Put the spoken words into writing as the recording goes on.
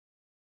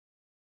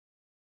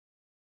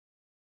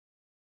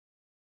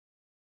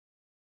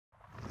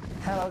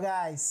Hello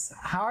guys,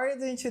 how are you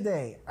doing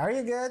today? Are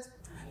you good?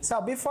 So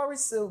before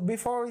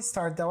we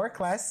start our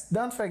class,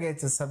 don't forget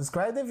to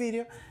subscribe the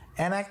video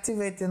and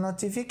activate the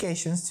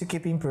notifications to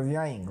keep improving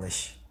your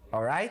English.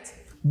 Alright?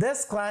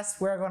 This class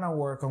we're gonna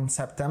work on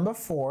September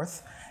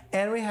 4th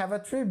and we have a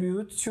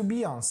tribute to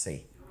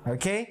Beyoncé.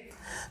 Okay?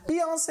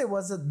 Beyoncé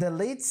was the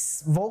lead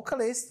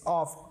vocalist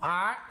of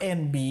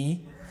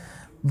R&B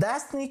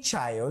Destiny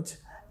Child,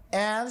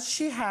 and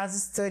she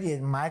has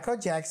studied Michael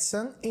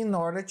Jackson in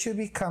order to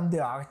become the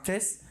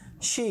artist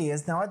she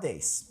is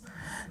nowadays.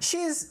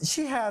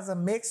 She has a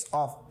mix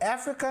of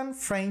African,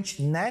 French,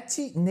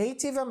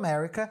 Native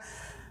American,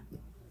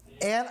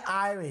 and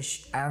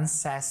Irish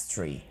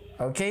ancestry.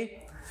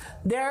 Okay?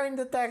 There in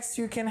the text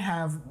you can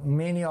have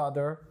many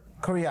other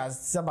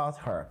curiosities about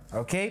her.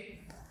 Okay?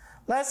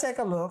 Let's take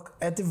a look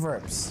at the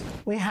verbs.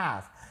 We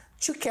have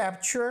to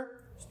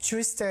capture,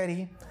 to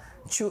study,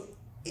 to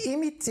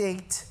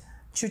imitate,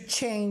 to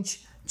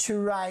change, to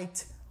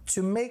write,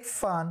 to make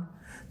fun,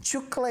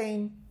 to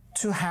claim,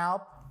 to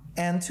help,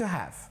 and to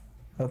have.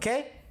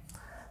 Okay?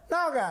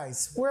 Now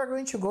guys, we're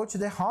going to go to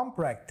the home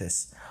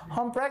practice.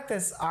 Home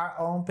practice are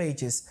on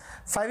pages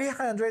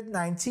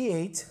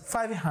 598,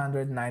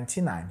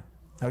 599.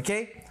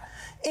 Okay?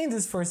 In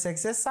this first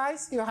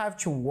exercise, you have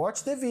to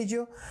watch the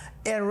video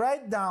and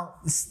write down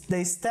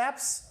the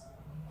steps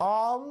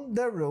on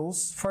the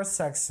rules for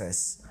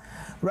success.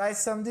 Write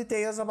some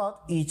details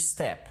about each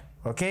step.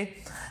 Okay?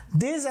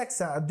 This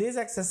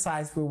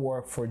exercise will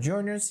work for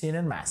junior, senior,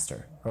 and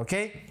master.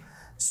 Okay?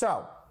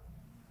 So,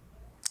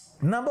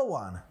 number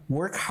 1,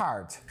 work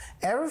hard.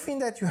 Everything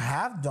that you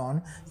have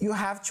done, you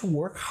have to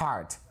work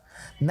hard.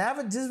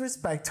 Never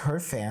disrespect her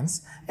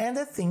fans and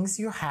the things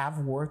you have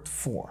worked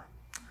for.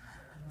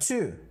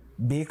 2,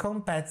 be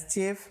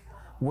competitive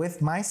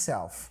with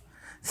myself.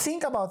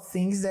 Think about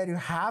things that you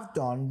have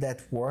done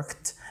that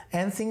worked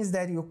and things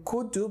that you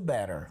could do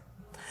better.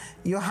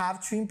 You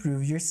have to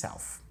improve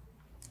yourself.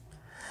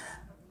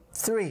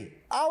 3,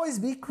 always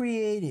be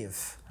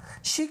creative.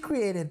 She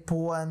created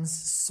poems,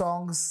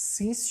 songs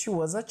since she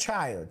was a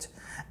child.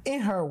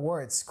 In her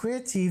words,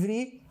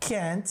 creativity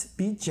can't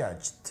be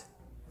judged.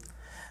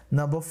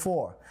 Number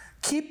 4,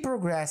 keep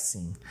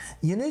progressing.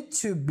 You need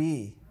to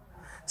be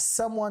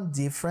someone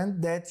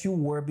different that you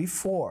were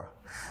before.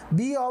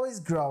 Be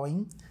always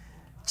growing,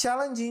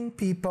 challenging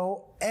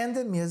people and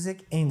the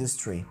music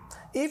industry.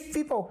 If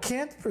people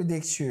can't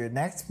predict your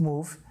next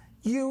move,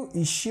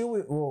 she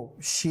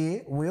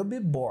will be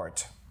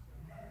bored.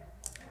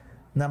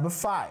 Number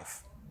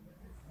 5,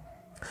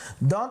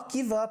 don't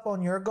give up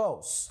on your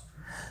goals.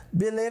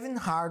 Believe in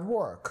hard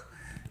work.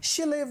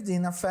 She lived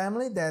in a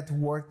family that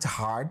worked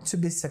hard to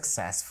be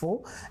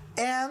successful,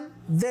 and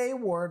they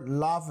were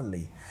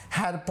lovely,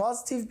 had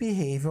positive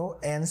behavior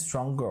and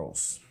strong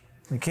goals.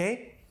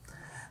 Okay?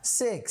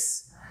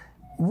 6,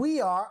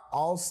 we are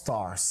all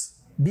stars.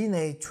 Be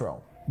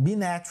natural. Be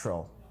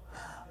natural.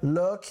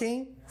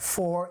 Looking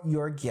for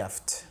your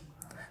gift.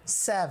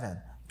 7,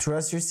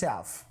 trust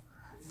yourself.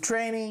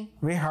 Training,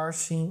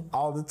 rehearsing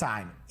all the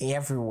time,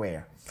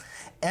 everywhere.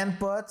 And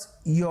put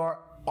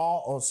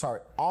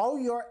all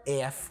your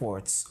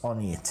efforts on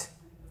it.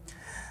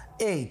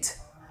 8,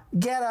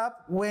 get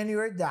up when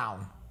you're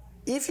down.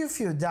 If you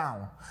feel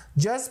down,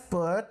 just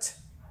put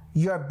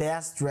your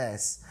best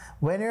dress.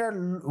 When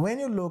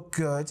you look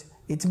good,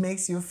 it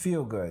makes you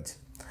feel good.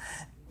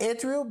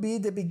 It will be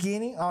the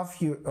beginning of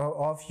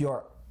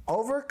your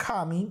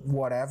overcoming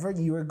whatever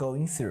you are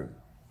going through.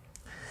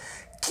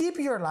 Keep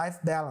your life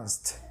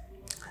balanced.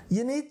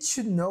 You need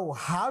to know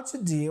how to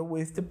deal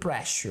with the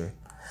pressure.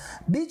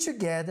 Be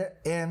together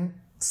and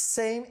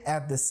same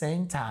at the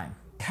same time.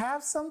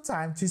 Have some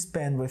time to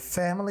spend with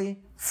family,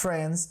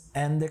 friends,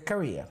 and the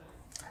career.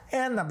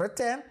 And number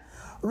 10,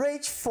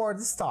 reach for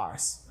the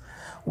stars.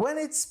 When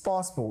it's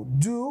possible,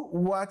 do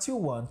what you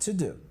want to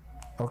do.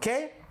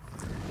 Okay?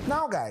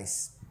 Now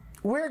guys,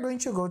 we're going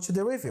to go to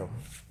the review.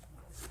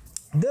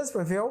 This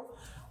review,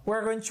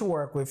 we're going to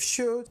work with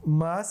should,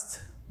 must,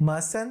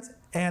 mustn't,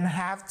 and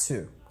have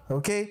to.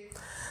 Okay?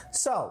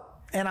 So,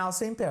 and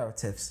also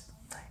imperatives.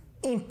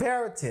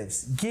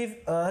 Imperatives give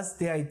us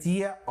the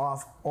idea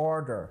of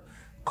order,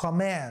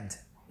 command,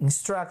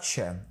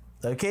 instruction.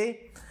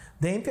 Okay?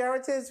 The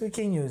imperatives we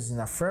can use in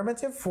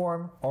affirmative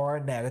form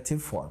or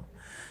negative form.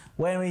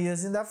 When we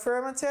use in the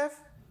affirmative,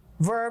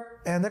 verb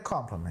and the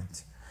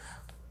complement.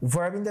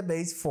 Verb in the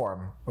base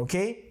form.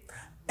 Okay?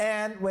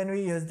 And when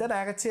we use the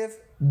negative,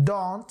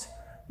 don't,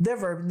 the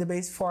verb in the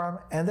base form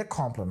and the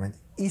complement.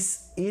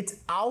 It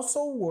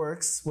also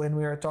works when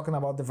we are talking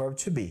about the verb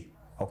to be.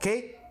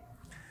 Okay?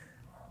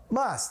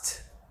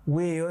 Must,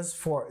 we use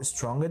for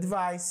strong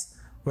advice,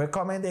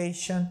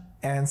 recommendation,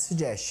 and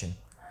suggestion.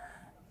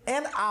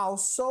 And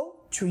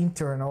also to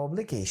internal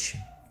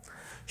obligation.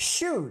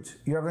 Should,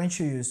 you're going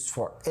to use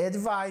for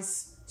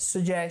advice,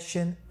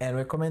 suggestion, and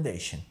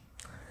recommendation.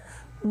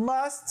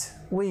 Must,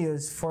 we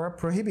use for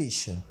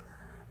prohibition.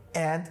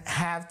 And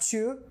have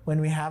to,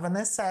 when we have a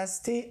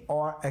necessity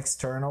or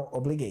external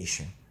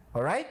obligation.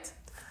 Alright?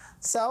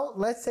 So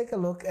let's take a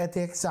look at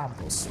the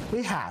examples.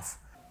 We have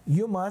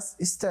you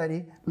must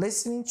study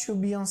listening to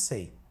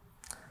Beyoncé.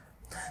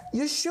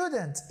 You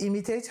shouldn't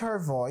imitate her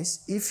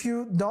voice if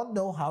you don't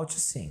know how to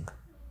sing.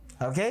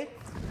 Okay?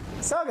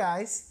 So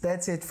guys,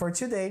 that's it for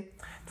today.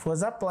 It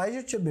was a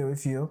pleasure to be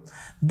with you.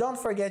 Don't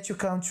forget to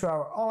come to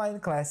our online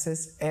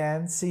classes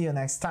and see you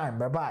next time.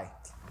 Bye bye.